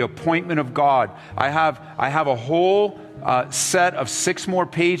room, the appointment of God, I have a whole set of 6 more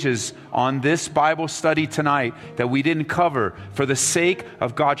pages on this Bible study tonight that we didn't cover for the sake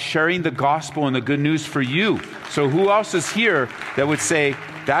of God sharing the gospel and the good news for you. So who else is here that would say,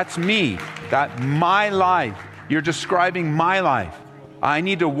 that's me, that my life, you're describing my life. I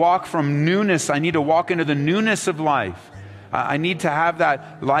need to walk from newness. I need to walk into the newness of life. I need to have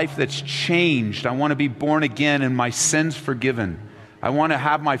that life that's changed. I want to be born again and my sins forgiven. I want to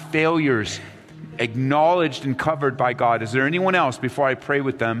have my failures acknowledged and covered by God. Is there anyone else before I pray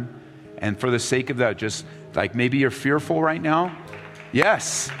with them? And for the sake of that, just like maybe you're fearful right now?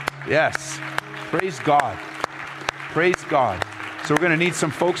 Yes. Yes. Praise God. Praise God. So we're going to need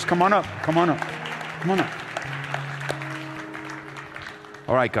some folks. Come on up. Come on up. Come on up.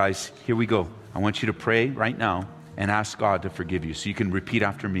 All right, guys, here we go. I want you to pray right now and ask God to forgive you. So you can repeat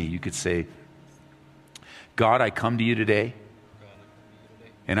after me. You could say, God, I come to you today.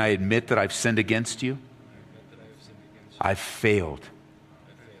 And I admit that I've sinned against you. I've failed.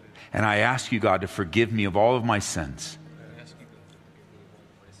 And I ask you, God, to forgive me of all of my sins.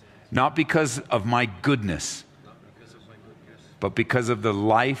 Not because of my goodness, but because of the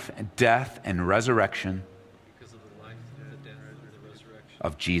life, death, and resurrection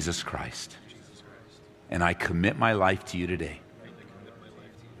of Jesus Christ. And I commit my life to you today.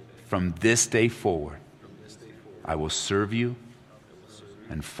 From this day forward, I will serve you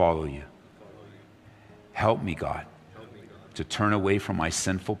and follow you. Help me, God, to turn away from my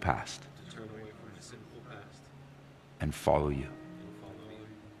sinful past and follow you.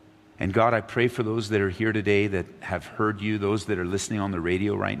 And God, I pray for those that are here today that have heard you, those that are listening on the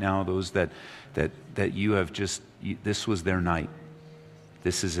radio right now, those that you have just, this was their night.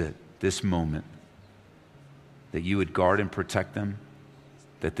 This is it, this moment. That you would guard and protect them,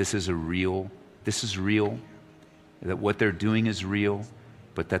 that this is real, that what they're doing is real,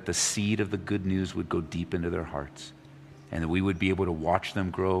 but that the seed of the good news would go deep into their hearts. And that we would be able to watch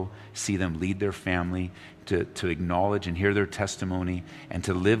them grow, see them lead their family, to acknowledge and hear their testimony, and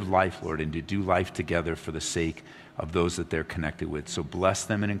to live life, Lord, and to do life together for the sake of those that they're connected with. So bless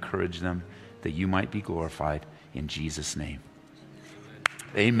them and encourage them that you might be glorified in Jesus' name.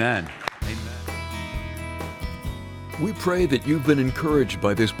 Amen. Amen. We pray that you've been encouraged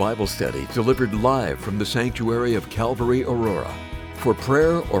by this Bible study delivered live from the sanctuary of Calvary, Aurora. For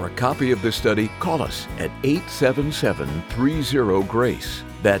prayer or a copy of this study, call us at 877-30-GRACE.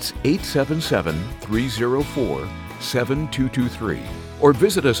 That's 877-304-7223. Or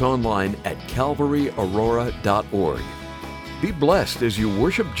visit us online at calvaryaurora.org. Be blessed as you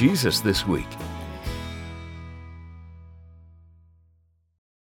worship Jesus this week.